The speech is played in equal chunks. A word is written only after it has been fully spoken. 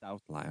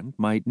Southland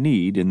might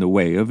need in the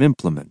way of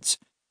implements,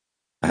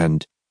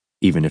 and,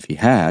 even if he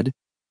had,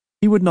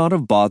 he would not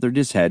have bothered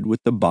his head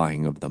with the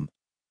buying of them.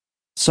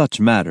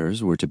 Such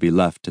matters were to be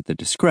left at the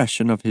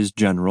discretion of his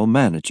general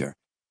manager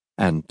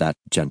and that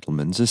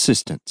gentleman's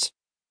assistants.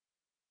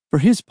 For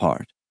his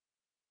part,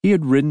 he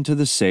had ridden to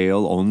the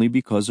sale only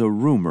because a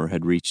rumor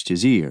had reached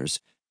his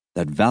ears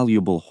that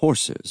valuable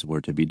horses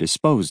were to be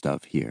disposed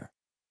of here.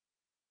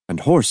 And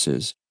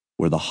horses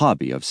were the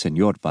hobby of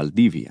Señor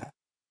Valdivia.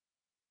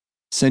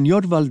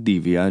 Señor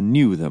Valdivia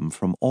knew them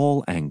from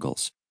all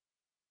angles.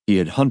 He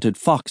had hunted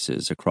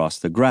foxes across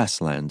the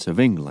grasslands of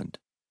England.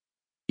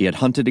 He had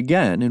hunted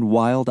again in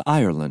wild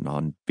Ireland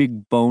on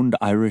big-boned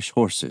Irish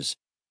horses.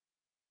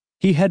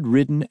 He had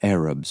ridden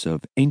Arabs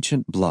of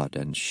ancient blood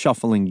and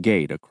shuffling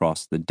gait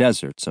across the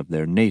deserts of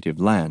their native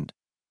land.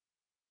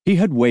 He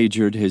had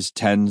wagered his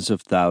tens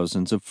of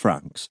thousands of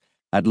francs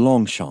at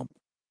Longchamp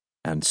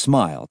and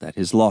smiled at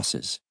his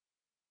losses.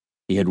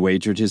 He had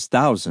wagered his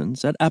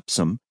thousands at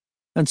Epsom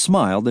and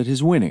smiled at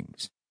his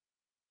winnings.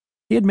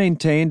 He had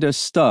maintained a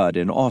stud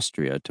in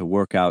Austria to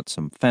work out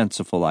some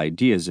fanciful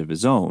ideas of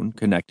his own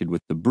connected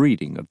with the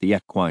breeding of the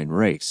equine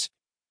race.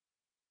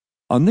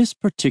 On this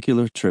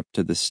particular trip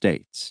to the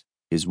States,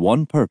 his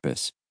one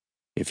purpose,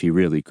 if he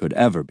really could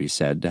ever be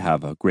said to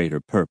have a greater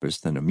purpose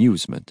than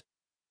amusement,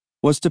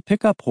 was to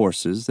pick up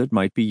horses that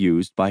might be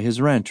used by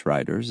his ranch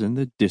riders in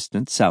the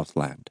distant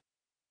Southland.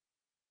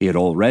 He had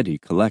already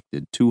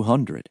collected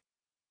 200.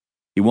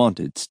 He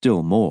wanted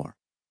still more,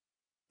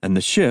 and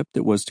the ship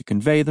that was to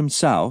convey them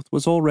south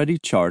was already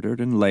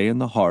chartered and lay in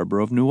the harbor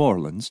of New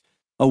Orleans,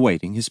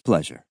 awaiting his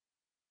pleasure.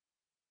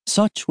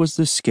 Such was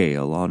the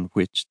scale on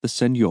which the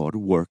Señor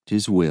worked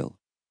his will,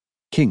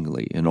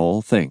 kingly in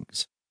all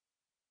things.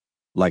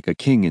 Like a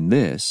king in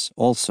this,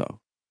 also.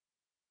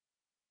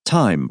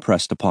 Time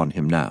pressed upon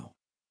him now,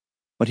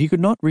 but he could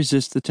not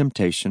resist the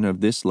temptation of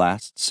this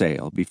last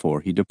sale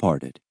before he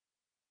departed.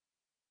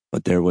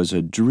 But there was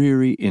a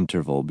dreary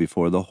interval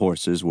before the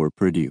horses were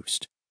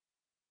produced.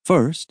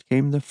 First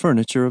came the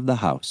furniture of the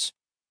house,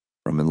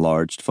 from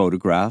enlarged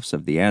photographs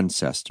of the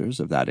ancestors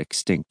of that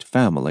extinct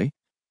family,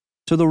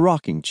 to the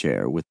rocking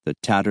chair with the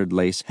tattered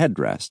lace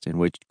headrest in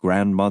which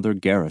Grandmother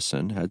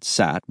Garrison had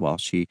sat while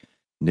she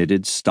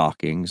knitted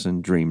stockings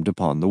and dreamed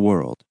upon the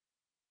world.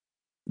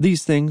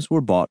 These things were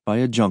bought by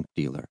a junk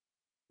dealer,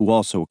 who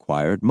also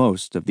acquired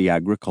most of the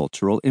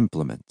agricultural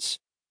implements.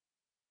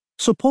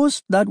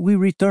 "Suppose that we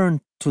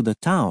return to the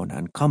town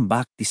and come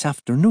back this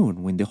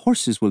afternoon when the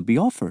horses will be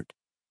offered,"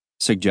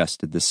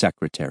 suggested the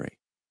secretary,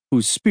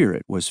 whose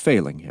spirit was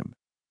failing him.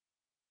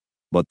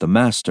 But the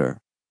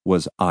master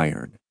was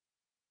iron.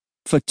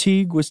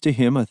 Fatigue was to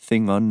him a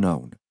thing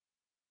unknown,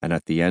 and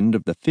at the end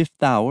of the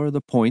 5th hour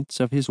the points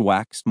of his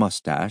waxed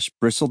mustache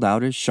bristled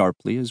out as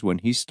sharply as when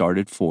he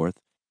started forth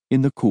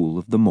in the cool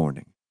of the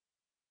morning.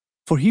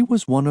 For he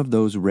was one of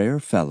those rare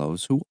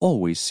fellows who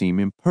always seem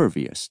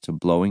impervious to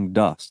blowing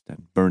dust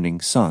and burning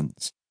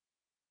suns.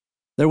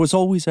 There was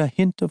always a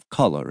hint of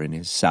color in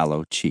his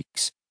sallow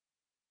cheeks.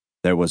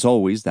 There was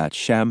always that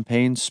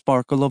champagne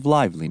sparkle of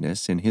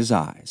liveliness in his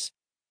eyes.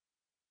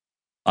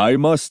 "I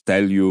must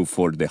tell you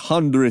for the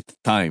 100th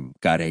time,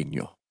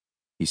 Carreño,"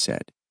 he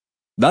said,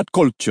 "that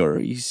culture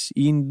is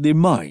in the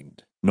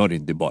mind, not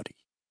in the body,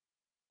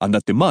 and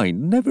that the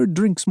mind never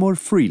drinks more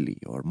freely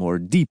or more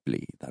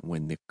deeply than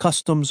when the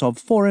customs of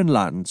foreign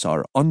lands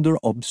are under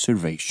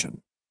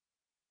observation."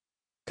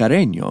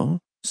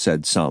 Carreño,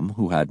 said some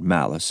who had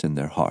malice in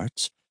their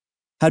hearts,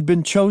 had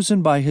been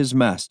chosen by his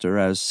master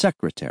as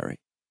secretary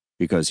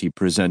because he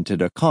presented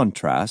a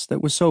contrast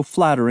that was so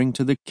flattering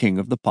to the king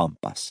of the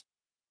Pampas.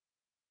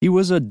 He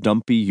was a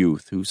dumpy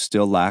youth who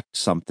still lacked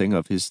something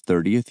of his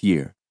 30th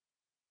year,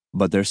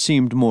 but there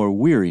seemed more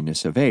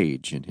weariness of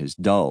age in his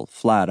dull,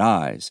 flat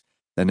eyes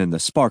than in the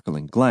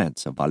sparkling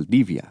glance of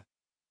Valdivia.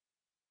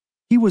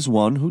 He was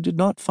one who did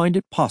not find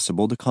it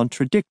possible to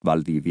contradict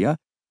Valdivia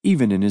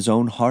even in his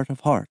own heart of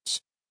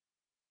hearts.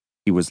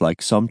 He was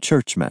like some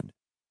churchmen.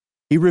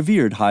 He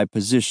revered high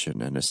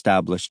position and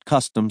established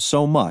customs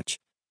so much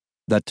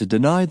that to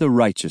deny the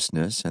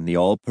righteousness and the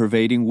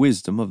all-pervading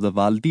wisdom of the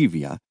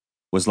Valdivia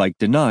was like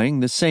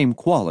denying the same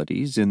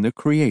qualities in the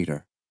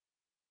Creator.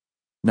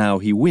 Now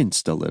he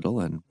winced a little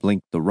and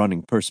blinked the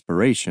running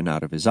perspiration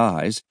out of his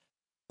eyes,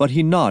 but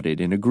he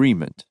nodded in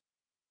agreement.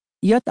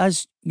 "Yet,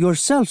 as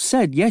yourself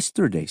said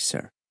yesterday,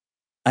 sir,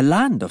 a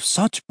land of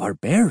such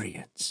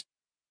barbarians."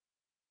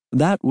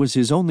 That was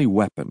his only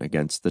weapon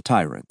against the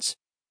tyrants.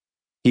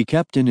 He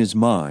kept in his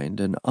mind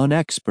an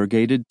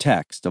unexpurgated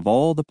text of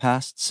all the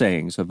past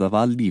sayings of the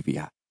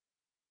Valdivia,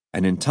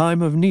 and in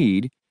time of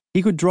need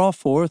he could draw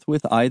forth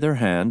with either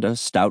hand a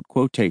stout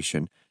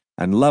quotation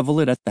and level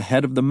it at the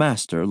head of the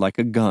master like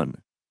a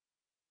gun.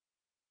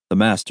 The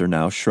master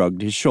now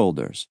shrugged his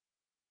shoulders.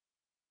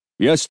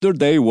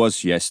 "Yesterday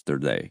was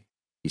yesterday,"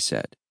 he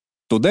said.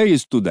 "Today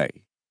is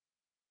today.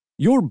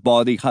 Your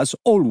body has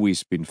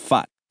always been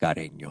fat,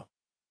 Carreño.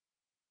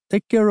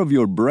 Take care of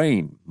your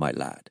brain, my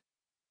lad.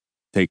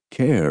 Take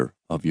care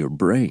of your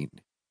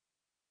brain."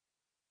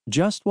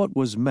 Just what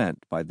was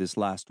meant by this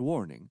last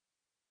warning